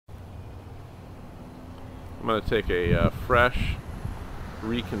I'm going to take a fresh,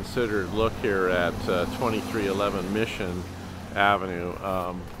 reconsidered look here at 2311 Mission Avenue.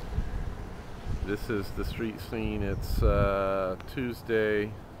 This is the street scene. It's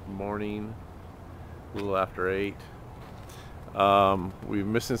Tuesday morning, a little after 8. We're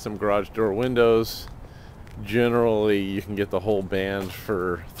missing some garage door windows. Generally, you can get the whole band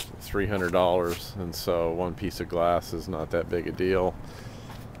for $300, and so one piece of glass is not that big a deal.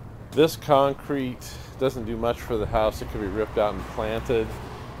 This concrete doesn't do much for the house. It could be ripped out and planted.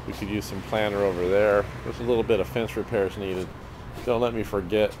 We could use some planter over there. There's a little bit of fence repairs needed. Don't let me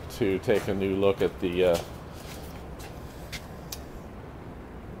forget to take a new look at the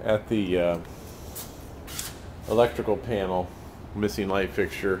electrical panel. Missing light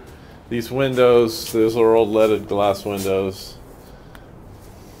fixture. These windows, those are old leaded glass windows.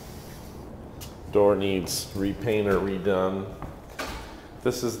 Door needs repaint or redone.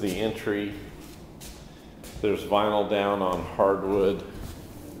 This is the entry. There's vinyl down on hardwood.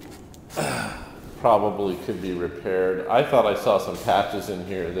 Probably could be repaired. I thought I saw some patches in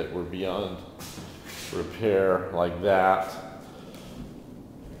here that were beyond repair, like that.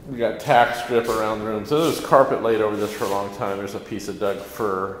 We got tack strip around the room. So there's carpet laid over this for a long time. There's a piece of Doug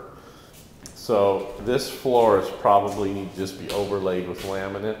fir. So this floor is probably need to just be overlaid with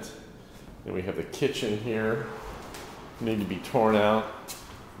laminate. And we have the kitchen here. Need to be torn out.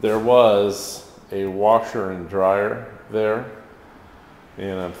 There was a washer and dryer there,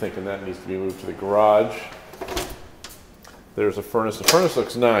 and I'm thinking that needs to be moved to the garage. There's a furnace. The furnace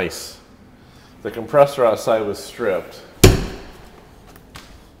looks nice. The compressor outside was stripped.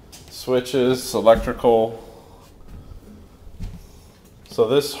 Switches, electrical. So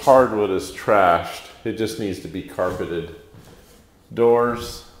this hardwood is trashed. It just needs to be carpeted.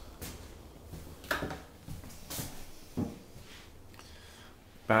 Doors.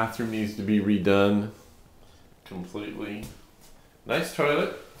 Bathroom needs to be redone completely. Nice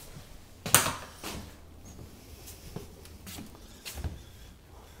toilet.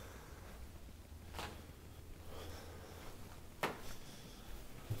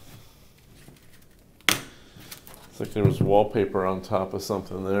 Looks like there was wallpaper on top of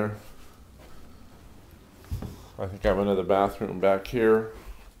something there. I think I have another bathroom back here.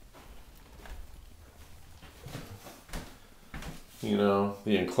 You know,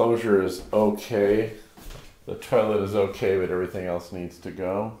 the enclosure is okay. The toilet is okay, but everything else needs to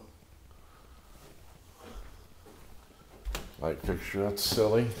go. Light fixture, that's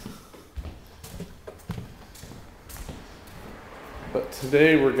silly. But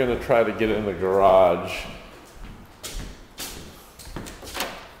today we're going to try to get in the garage.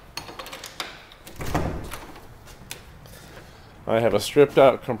 I have a stripped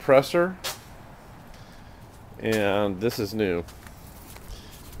out compressor, and this is new.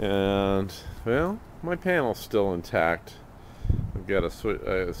 And well, my panel's still intact. I've got a switch.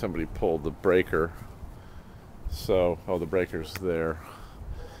 Somebody pulled the breaker, so the breaker's there.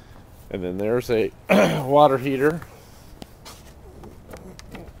 And then there's a water heater.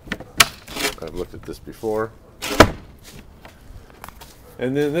 I've looked at this before.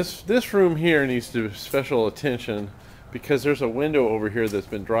 And then this room here needs to special attention because there's a window over here that's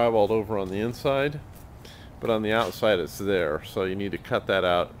been drywalled over on the inside. But on the outside it's there, so you need to cut that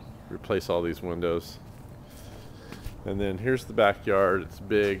out, replace all these windows. And then here's the backyard. It's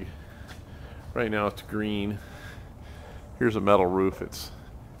big. Right now it's green. Here's a metal roof.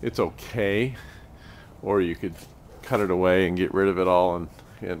 It's okay, or you could cut it away and get rid of it all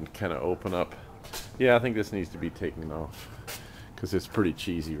and kind of open up. Yeah, I think this needs to be taken off because it's pretty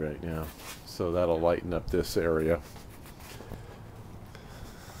cheesy right now. So that'll lighten up this area.